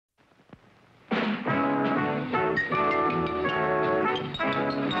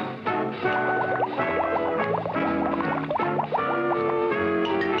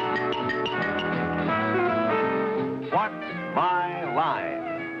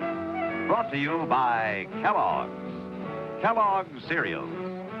brought to you by Kellogg's. Kellogg's cereal,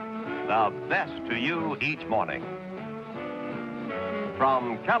 the best to you each morning.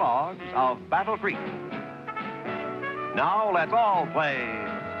 From Kellogg's of Battle Creek. Now let's all play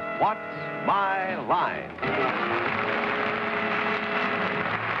What's My Line?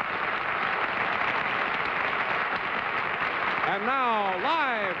 And now,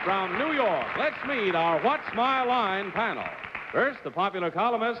 live from New York, let's meet our What's My Line panel. First, the popular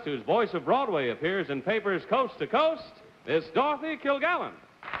columnist whose voice of Broadway appears in papers coast to coast, Miss Dorothy Kilgallen.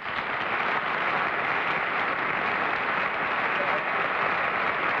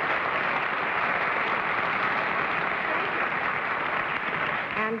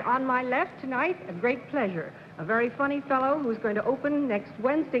 And on my left tonight, a great pleasure, a very funny fellow who's going to open next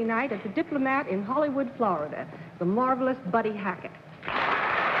Wednesday night at the Diplomat in Hollywood, Florida, the marvelous Buddy Hackett.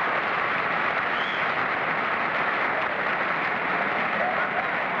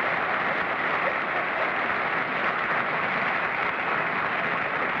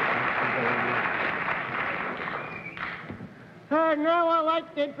 Now I'd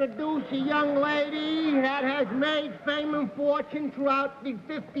like to introduce a young lady that has made fame and fortune throughout the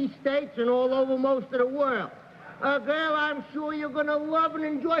 50 states and all over most of the world. A girl I'm sure you're going to love and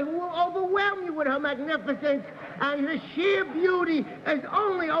enjoy, who will overwhelm you with her magnificence, and her sheer beauty is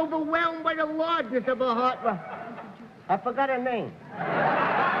only overwhelmed by the largeness of her heart. I forgot her name.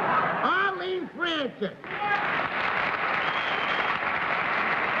 Arlene Francis.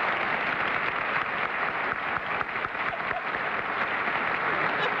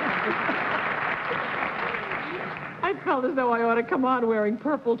 I felt as though I ought to come on wearing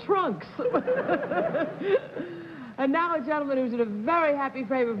purple trunks. And now a gentleman who's in a very happy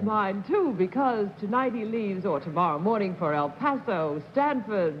frame of mind, too, because tonight he leaves, or tomorrow morning, for El Paso,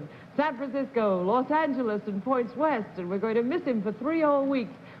 Stanford, San Francisco, Los Angeles, and Points West, and we're going to miss him for 3 whole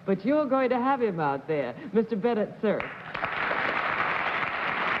weeks, but you're going to have him out there, Mr. Bennett, Cerf.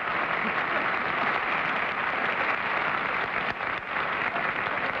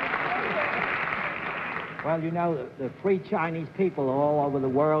 Well, you know, the free Chinese people all over the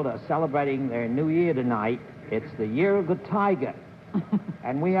world are celebrating their New Year tonight. It's the Year of the Tiger.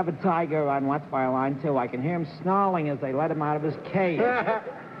 And we have a tiger on What's My Line, too. I can hear him snarling as they let him out of his cage.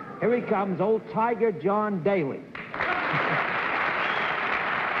 Here he comes, old Tiger John Daly.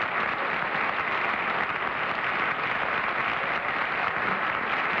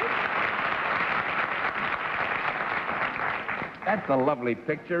 That's a lovely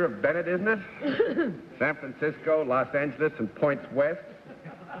picture of Bennett, isn't it? San Francisco, Los Angeles, and Points West.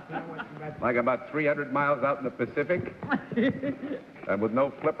 Like about 300 miles out in the Pacific. And with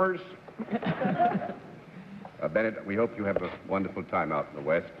no flippers. Bennett, we hope you have a wonderful time out in the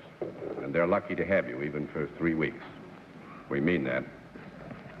West. And they're lucky to have you, even for 3 weeks. We mean that.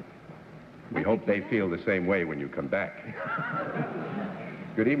 We hope they feel the same way when you come back.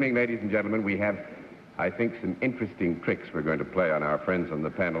 Good evening, ladies and gentlemen. We have, I think, some interesting tricks we're going to play on our friends on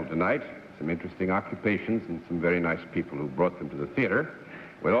the panel tonight. Some interesting occupations and some very nice people who brought them to the theater.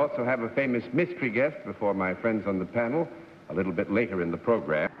 We'll also have a famous mystery guest before my friends on the panel a little bit later in the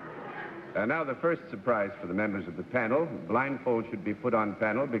program. Now the first surprise for the members of the panel. Blindfold should be put on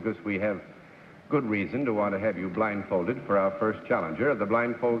panel because we have good reason to want to have you blindfolded for our first challenger. Are the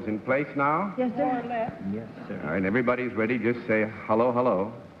blindfolds in place now? Yes, sir. Yes, sir. All right, everybody's ready. Just say hello,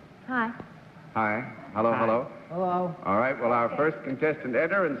 hello. Hi. Hi. Hello, hello. Hello. All right, well, our first contestant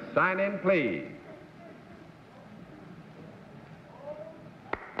enter and sign in, please.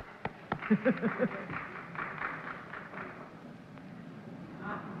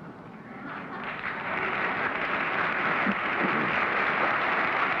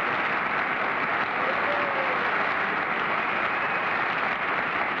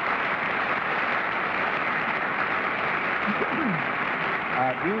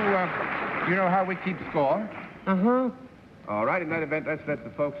 You know how we keep score? Uh-huh. All right, in that event, let's let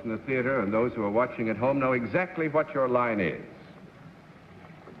the folks in the theater and those who are watching at home know exactly what your line is.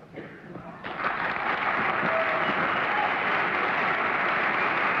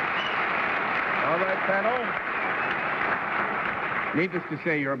 All right, panel. Needless to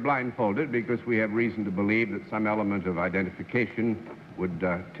say, you're blindfolded because we have reason to believe that some element of identification would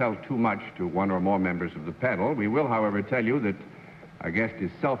tell too much to one or more members of the panel. We will, however, tell you that our guest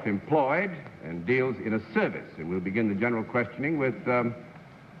is self-employed and deals in a service. And we'll begin the general questioning with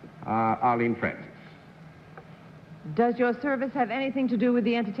Arlene Francis. Does your service have anything to do with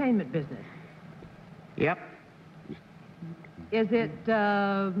the entertainment business? Yep. Is it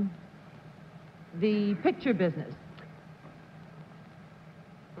the picture business?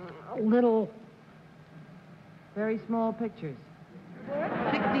 A little. Very small pictures.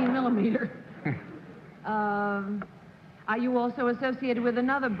 16 millimeter. Are you also associated with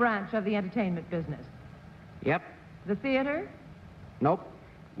another branch of the entertainment business? Yep. The theater? Nope.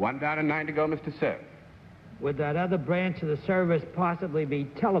 One down and 9 to go, Mr. Cerf. Would that other branch of the service possibly be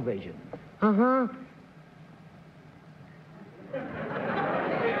television? Uh-huh.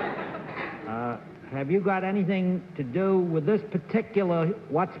 Have you got anything to do with this particular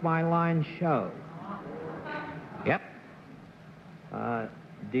What's My Line show? Yep.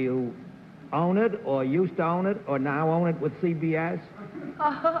 Do you own it, or used to own it, or now own it with CBS?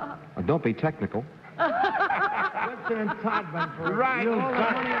 Don't be technical. Goodson and Todman for Right. all the All the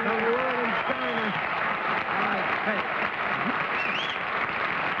money money in the world in China. All right, hey.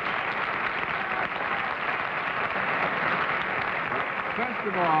 First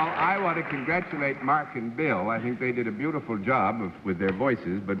of all, I want to congratulate Mark and Bill. I think they did a beautiful job with their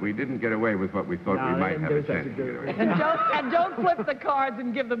voices, but we didn't get away with what we thought we might have a chance to get away with. And don't flip the cards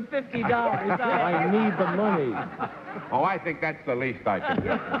and give them $50. I need the money. Oh, I think that's the least I can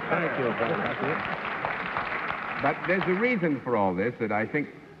do. Thank you, Bennett. But there's a reason for all this that I think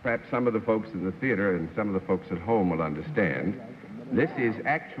perhaps some of the folks in the theater and some of the folks at home will understand. This is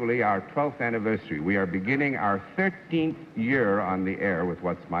actually our 12th anniversary. We are beginning our 13th year on the air with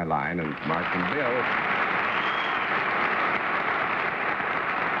What's My Line, and Mark and Bill.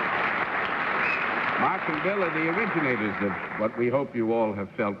 Mark and Bill are the originators of what we hope you all have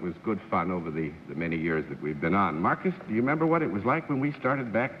felt was good fun over the many years that we've been on. Marcus, do you remember what it was like when we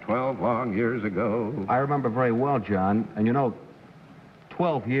started back 12 long years ago? I remember very well, John. And you know,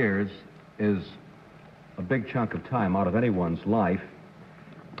 12 years is a big chunk of time out of anyone's life.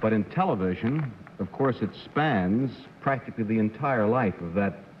 But in television, of course, it spans practically the entire life of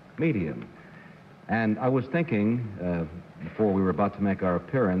that medium. And I was thinking, before we were about to make our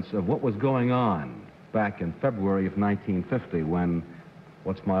appearance, of what was going on back in February of 1950 when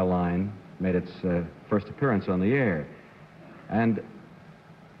What's My Line made its first appearance on the air. And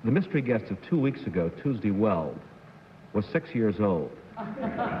the mystery guest of 2 weeks ago, Tuesday Weld, was 6 years old.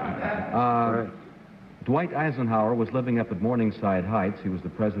 Dwight Eisenhower was living up at Morningside Heights. He was the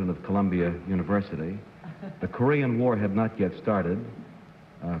president of Columbia University. The Korean War had not yet started.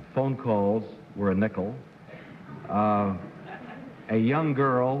 Phone calls were a nickel. A young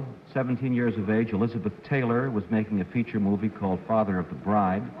girl, 17 years of age, Elizabeth Taylor, was making a feature movie called Father of the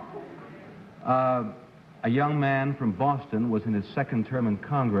Bride. A young man from Boston was in his second term in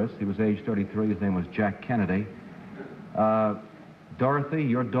Congress. He was age 33. His name was Jack Kennedy. Dorothy,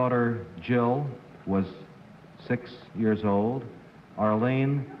 your daughter Jill, was 6 years old.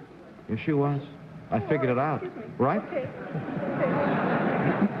 Arlene, here she was. I figured it out, right?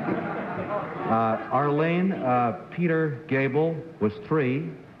 Arlene, Peter Gable was 3.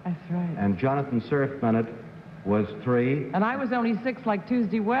 That's right. And Jonathan Cerf Bennett was 3. And I was only 6 like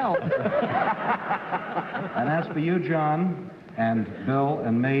Tuesday Weld. And as for you, John, and Bill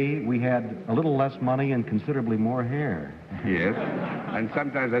and me, we had a little less money and considerably more hair. Yes, and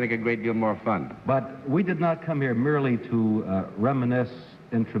sometimes I think a great deal more fun. But we did not come here merely to reminisce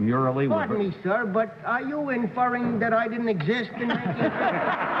intramurally. Pardon me, sir, but are you inferring that I didn't exist in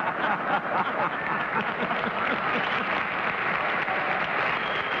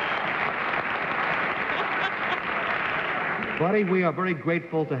 1950? Buddy, we are very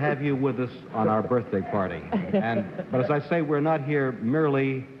grateful to have you with us on our birthday party. But as I say, we're not here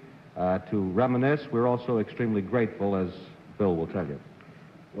merely to reminisce. We're also extremely grateful, as Bill will tell you.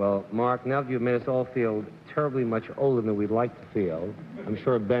 Well, Mark, now that you've made us all feel terribly much older than we'd like to feel, I'm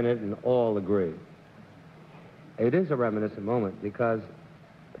sure Bennett and all agree. It is a reminiscent moment because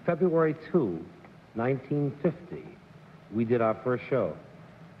February 2, 1950, we did our first show.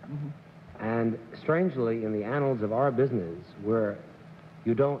 Mm-hmm. And strangely, in the annals of our business, where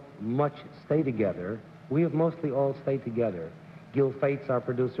you don't much stay together, we have mostly all stayed together. Gil Fates, our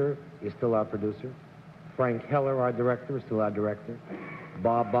producer, is still our producer. Frank Heller, our director, is still our director.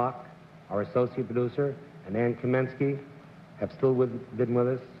 Bob Bach, our associate producer, and Ann Kamensky have still been with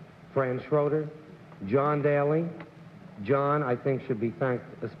us. Fran Schroeder, John Daly. John, I think, should be thanked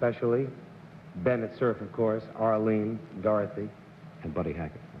especially. Bennett Cerf, of course, Arlene, Dorothy. And Buddy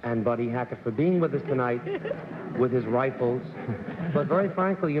Hackett. And Buddy Hackett for being with us tonight with his rifles. But very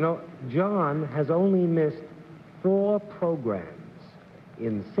frankly, you know, John has only missed 4 programs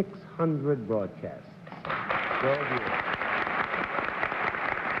in 600 broadcasts. 12 years.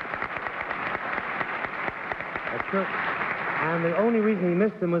 That's true. And the only reason he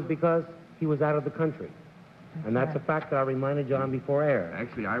missed them was because he was out of the country. And that's a fact that I reminded you on before air.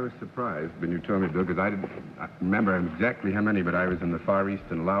 Actually, I was surprised when you told me, Bill, because I didn't remember exactly how many, but I was in the Far East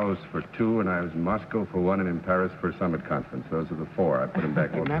in Laos for 2, and I was in Moscow for 1, and in Paris for a summit conference. Those are the 4. I put them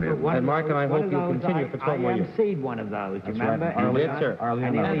back all Remember, together. And Mark and I hope you'll continue for 12 more years. I emceed one of those, you That's remember? right. Arlene, did, sir.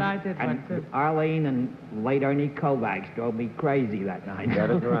 Arlene And I did one, too. Arlene and late Ernie Kovacs drove me crazy that night.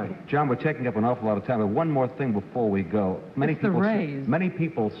 That is right. John, we're taking up an awful lot of time, but one more thing before we go. Many It's the people raise. many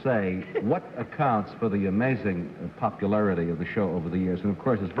people say what accounts for the amazing popularity of the show over the years. And of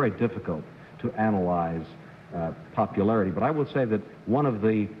course, it's very difficult to analyze popularity. But I will say that one of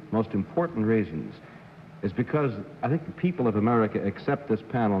the most important reasons is because I think the people of America accept this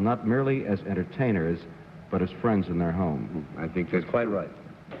panel not merely as entertainers, but as friends in their home. I think that's Quite right.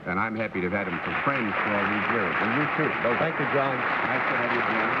 And I'm happy to have had him for friends for all these years. And you too. Both. Thank you, John. Nice to have you,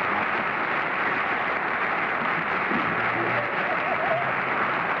 John.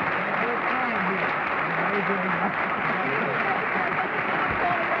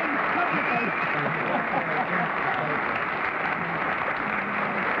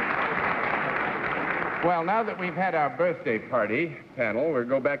 Well, now that we've had our birthday party panel, we'll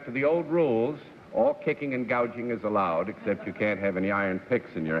go back to the old rules. All kicking and gouging is allowed, except you can't have any iron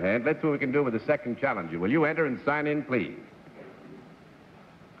picks in your hand. Let's see what we can do with the second challenger. Will you enter and sign in, please?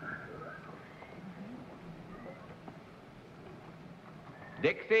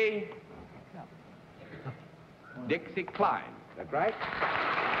 Dixie. Dixie Klein. Is that right?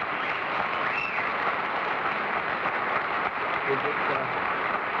 Is it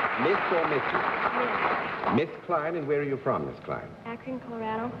Miss or Mrs.? Yes. Miss Klein, and where are you from, Miss Klein? Akron,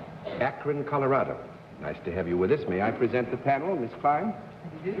 Colorado. Akron, Colorado. Nice to have you with us. May I present the panel, Miss Klein?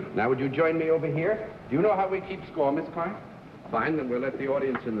 Now, would you join me over here? Do you know how we keep score, Miss Klein? Fine, then we'll let the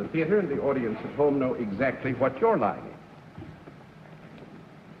audience in the theater and the audience at home know exactly what your line is.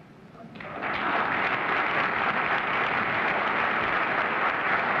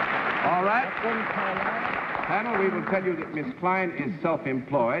 All right. Panel, we will tell you that Miss Klein is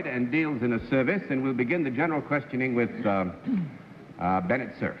self-employed and deals in a service, and we'll begin the general questioning with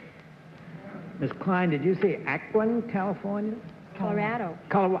Bennett Cerf. Miss Klein, did you say Akron, California? Colorado.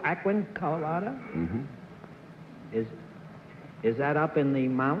 Akron, Colorado? Mm-hmm. Is that up in the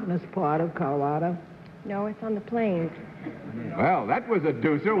mountainous part of Colorado? No, it's on the plains. Well, that was a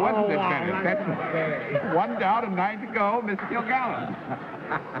doozer, wasn't it, Bennett? That's 1 down and 9 to go, Miss Kilgallen.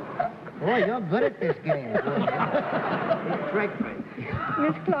 Boy, you're good at this game. You tricked me.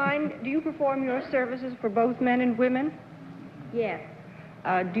 Miss Klein, do you perform your services for both men and women? Yes.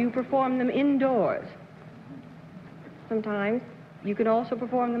 Do you perform them indoors? Sometimes. You can also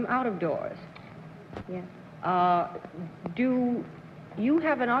perform them out of doors. Yes. Do you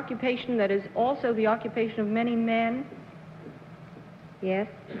have an occupation that is also the occupation of many men? Yes.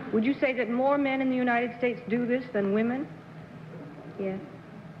 Would you say that more men in the United States do this than women? Yes.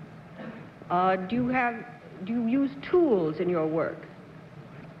 Do you use tools in your work?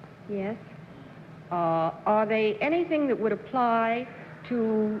 Yes. Are they anything that would apply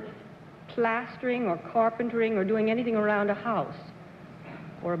to plastering or carpentering or doing anything around a house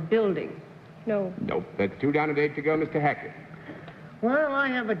or a building? No. Nope. That's 2 down and 8 to go, Mr. Hackett. Well, I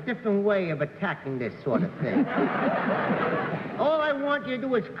have a different way of attacking this sort of thing. All I want you to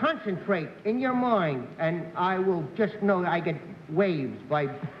do is concentrate in your mind, and I will just know I get waves by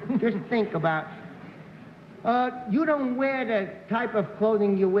just think about. You don't wear the type of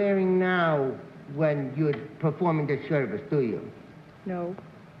clothing you're wearing now when you're performing this service, do you? No.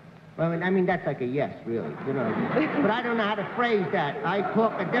 Well, I mean, that's like a yes, really, you know. But I don't know how to phrase that. I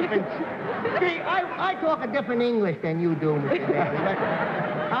talk a different... See, I talk a different English than you do, Mr. Daly, but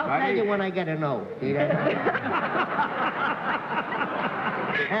I'll tell you when I get a no. See that?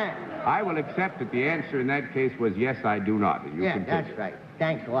 I will accept that the answer in that case was yes, I do not. You Yeah, continue. that's right.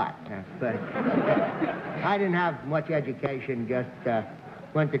 Thanks a lot. But I didn't have much education, just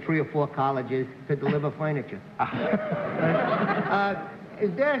went to 3 or 4 colleges to deliver furniture.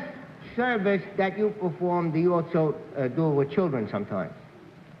 Is there service that you perform, do you also do it with children sometimes?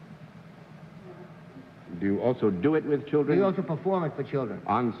 Do you also do it with Do children? you also perform it for children?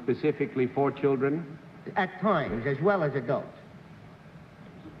 On specifically for children? At times, as well as adults.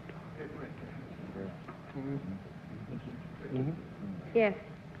 Yes.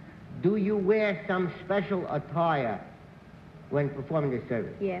 Do you wear some special attire when performing this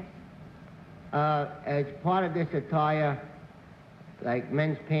service? Yes. As part of this attire, like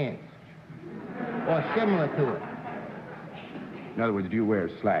men's pants, or similar to it, In other words, do you wear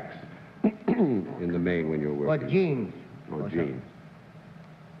slacks in the main when you're or working? jeans. Or something. jeans.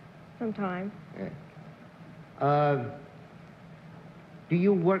 Sometimes. Do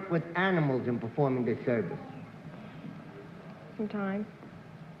you work with animals in performing this service? Sometimes.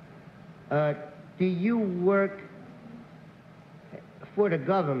 Do you work for the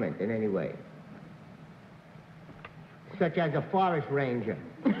government in any way? Such as a forest ranger?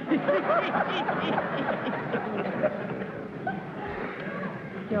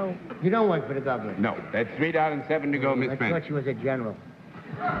 No. You don't work for the government? No, that's 3 down and 7 to go, Miss I Francis. thought she was a general.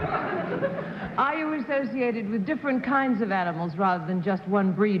 Are you associated with different kinds of animals rather than just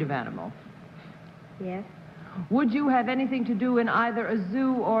one breed of animal? Yes. Would you have anything to do in either a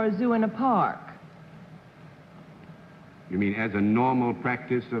zoo or a zoo in a park? You mean as a normal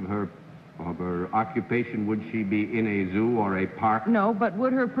practice of her occupation, would she be in a zoo or a park? No, but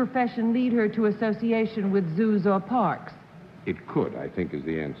would her profession lead her to association with zoos or parks? It could, I think, is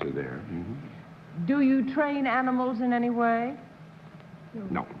the answer there. Do you train animals in any way?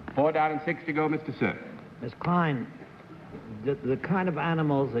 No. 4 down and 6 to go, Mr. Cerf. Miss Klein, the kind of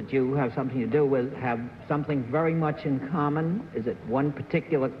animals that you have something to do with have something very much in common? Is it one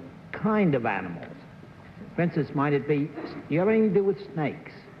particular kind of animals? For instance, might it be, do you have anything to do with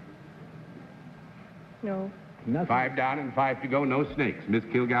snakes? No. Nothing. 5 down and 5 to go, no snakes. Miss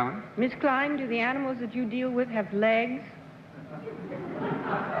Kilgallen? Miss Klein, do the animals that you deal with have legs?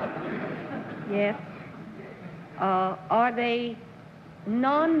 Yes. Are they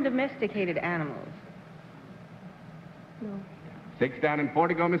non-domesticated animals? No. 6 down and 4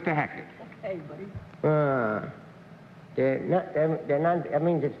 to go, Mr. Hackett. They're not, that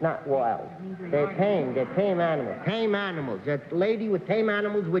means it's not wild. They're tame animals. Tame animals. That lady with tame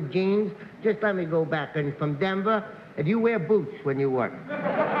animals with jeans, just let me go back. And from Denver, if you wear boots when you work?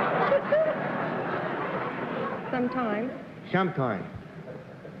 Sometimes. Sometimes.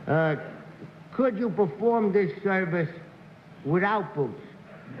 Could you perform this service without boots?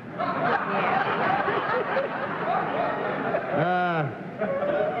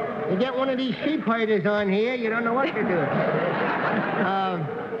 You get one of these sheep herders on here, you don't know what to do.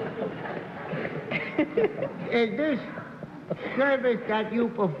 Is this service that you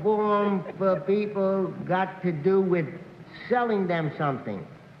perform for people got to do with selling them something?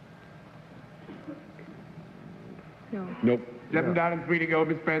 No. Nope. 7 down and 3 to go,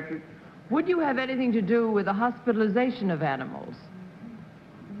 Miss Francis. Would you have anything to do with the hospitalization of animals?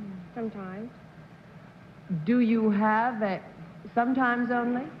 Sometimes. Do you have a, sometimes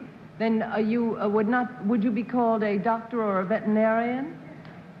only? Then would you be called a doctor or a veterinarian?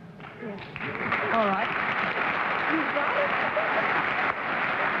 Yes. All right. You got it?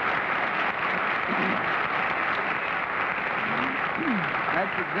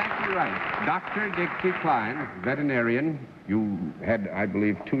 That's exactly right. Dr. Dixie Klein, veterinarian. You had, I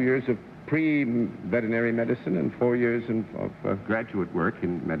believe, 2 years of pre-veterinary medicine and 4 years of graduate work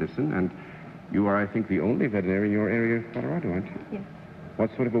in medicine. And you are, I think, the only veterinarian in your area of Colorado, aren't you? Yes. What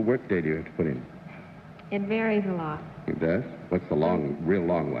sort of a work day do you have to put in? It varies a lot. It does? What's the real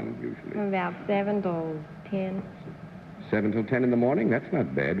long one, usually? From about 7 to 10. 7 till 10 in the morning? That's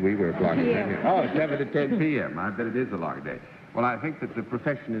not bad. We work longer than PM. Oh, 7 to 10 p.m. I bet it is a long day. Well, I think that the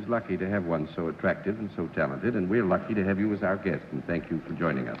profession is lucky to have one so attractive and so talented, and we're lucky to have you as our guest, and thank you for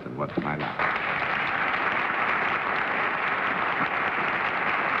joining us on What's My Line.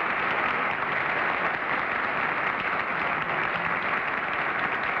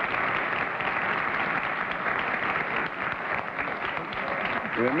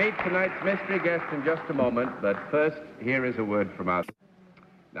 We'll meet tonight's mystery guest in just a moment, but first, here is a word from us.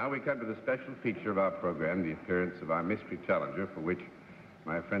 Now we come to the special feature of our program, the appearance of our mystery challenger, for which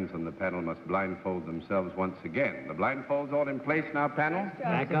my friends on the panel must blindfold themselves once again. The blindfolds all in place now, panel?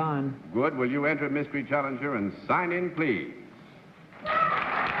 Back on. Good. Will you enter mystery challenger and sign in, please?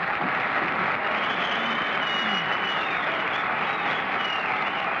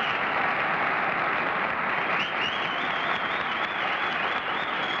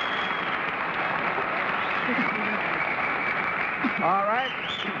 All right.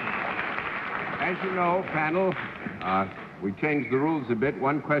 As you know, panel, we changed the rules a bit,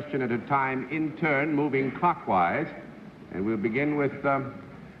 one question at a time, in turn, moving clockwise. And we'll begin with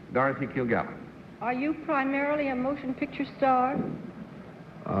Dorothy Kilgallen. Are you primarily a motion picture star?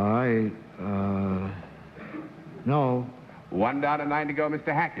 No. 1 down and 9 to go,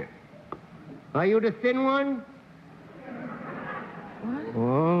 Mr. Hackett. Are you the thin one?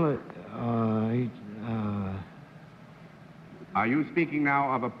 Well, Are you speaking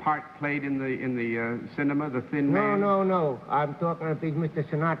now of a part played in the cinema, The Thin Man? No. I'm talking if he's Mr.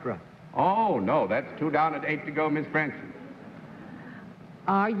 Sinatra. Oh, no, that's 2 down and 8 to go, Miss Francis.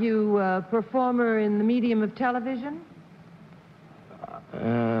 Are you a performer in the medium of television?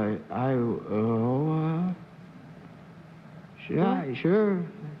 Sure.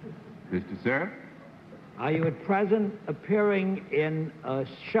 Mr. Cerf? Are you at present appearing in a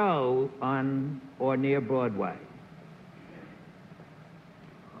show on or near Broadway?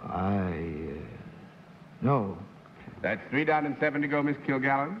 No. That's 3 down and 7 to go, Miss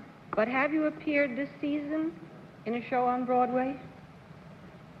Kilgallen. But have you appeared this season in a show on Broadway?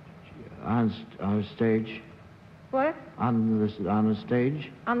 On stage? What? On the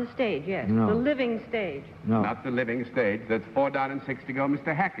stage? On the stage, yes. No. The living stage. No. Not the living stage. That's 4 down and 6 to go,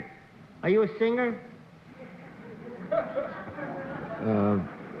 Mr. Hackett. Are you a singer?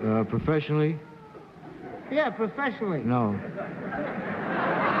 Professionally? Yeah, professionally. No.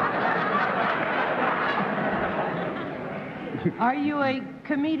 Are you a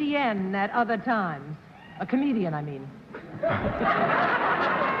comedian at other times? A comedian, I mean.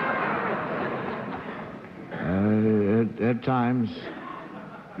 At times.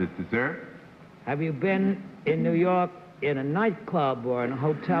 Mr. Cerf? Have you been in New York in a nightclub or in a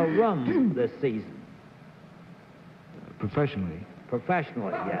hotel room this season? Professionally.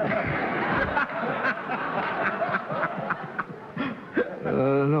 Professionally, yes.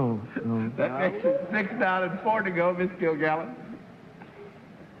 No. That makes it 6 down and 4 to go, Miss Kilgallen.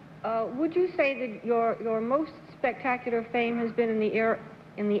 Would you say that your most spectacular fame has been in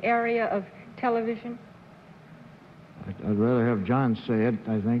the area of television? I'd rather have John say it,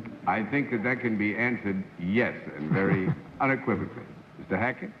 I think. I think that can be answered yes, and very unequivocally. Mr.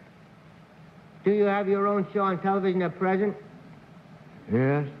 Hackett? Do you have your own show on television at present?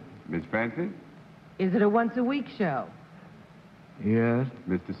 Yes. Miss Francis? Is it a once-a-week show? Yes.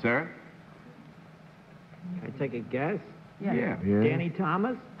 Mr. Cerf? Can I take a guess? Yeah. Danny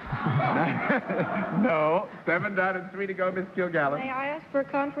Thomas? No. 7 down and 3 to go, Miss Kilgallen. May I ask for a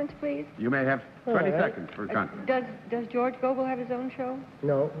conference, please? You may have 20 seconds for a conference. Does George Gobel have his own show?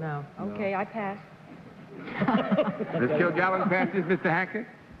 No. No. Okay, I pass. Miss Kilgallen passes, Mr. Hackett?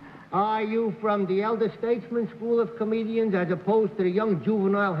 Are you from the elder statesman school of comedians as opposed to the young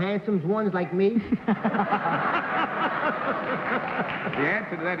juvenile handsomes ones like me? The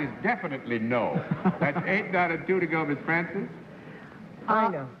answer to that is definitely no. That's 8 down and 2 to go, Miss Francis. I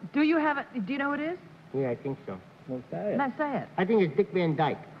know. Do you have it? Do you know who it is? Yeah, I think so. Well, say it. No, say it. I think it's Dick Van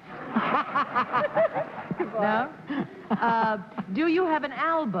Dyke. No? Do you have an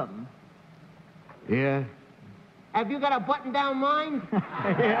album? Yeah. Have you got a button-down mind? Oh,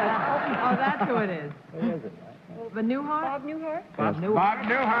 that's who it is. Who is it? The Newhart? Bob Newhart? Bob Newhart. Bob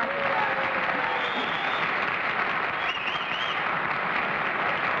Newhart.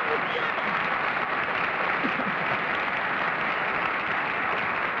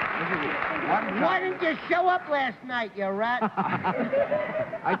 Why didn't you show up last night, you rat?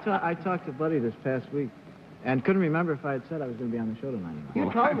 I talked to Buddy this past week and couldn't remember if I had said I was going to be on the show tonight. You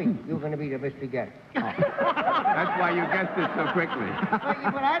told me you were going to be the mystery guest. That's why you guessed it so quickly.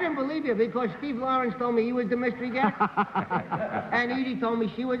 But I didn't believe you because Steve Lawrence told me he was the mystery guest. And Edie told me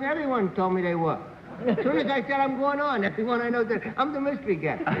she was, and everyone told me they were. As soon as I said I'm going on, everyone I know said, I'm the mystery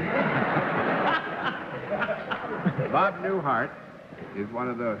guest. Bob Newhart is one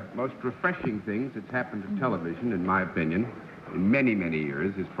of the most refreshing things that's happened to television, in my opinion, in many, many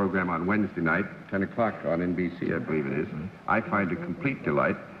years. His program on Wednesday night, 10 o'clock on NBC, I believe it is. I find a complete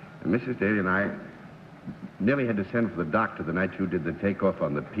delight. And Mrs. Daly and I nearly had to send for the doctor the night you did the takeoff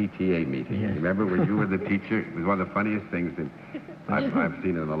on the PTA meeting. Yes. Remember when you were the teacher? It was one of the funniest things that I've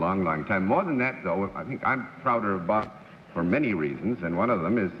seen in a long, long time. More than that, though, I think I'm prouder of Bob for many reasons, and one of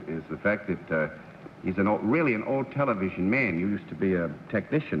them is the fact that he's really an old television man. You used to be a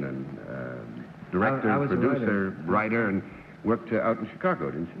technician and director, I was a producer, writer, and worked out in Chicago,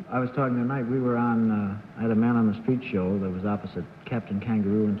 didn't you? I was talking tonight. We were on, I had a Man on the Street show that was opposite Captain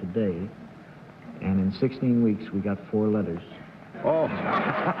Kangaroo and Today. And in 16 weeks, we got 4 letters. Oh.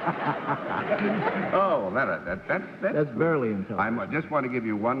 Oh, That's barely intelligent. I just want to give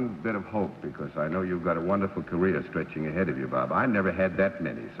you one bit of hope, because I know you've got a wonderful career stretching ahead of you, Bob. I never had that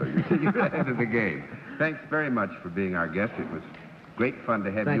many, so you're ahead of the game. Thanks very much for being our guest. It was great fun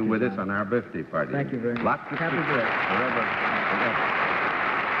to have you with us on our birthday party. Thank you very much. Lots of Happy success birthday. forever.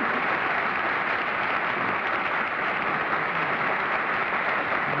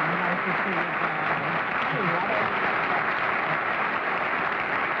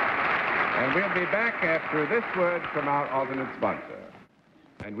 And we'll be back after this word from our alternate sponsor.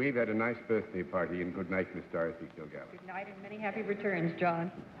 And we've had a nice birthday party, and good night, Miss Dorothy Kilgallen. Good night and many happy returns,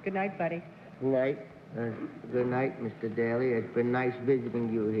 John. Good night, buddy. Good night. Good night, Mr. Daly. It's been nice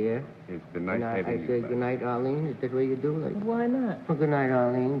visiting you here. It's been nice And having I you say back. good night, Arlene. Is that what you do? Like, Why not? oh, good night,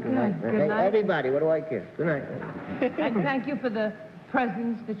 Arlene. Good night. Good Hey, night. everybody, what do I care? Good night. And thank you for the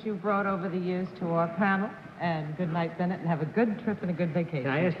presents that you brought over the years to our panel. And good night, Bennett, and have a good trip and a good vacation.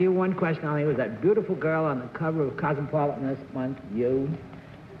 Can I ask you one question, Arlene? Was that beautiful girl on the cover of Cosmopolitan this month you?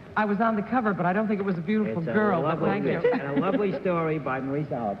 I was on the cover, but I don't think it was a beautiful girl, but thank you. And a lovely story by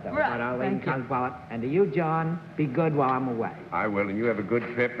Maurice Oliver about Arlene Cosmopolitan. And to you, John, be good while I'm away. I will, and you have a good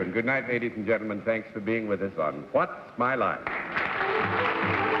trip. And good night, ladies and gentlemen. Thanks for being with us on What's My Line?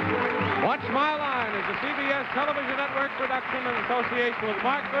 Watch My Line is a CBS television network production in association with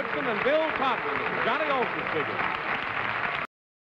Mark Goodson and Bill Todman. This is Johnny Olson speaking.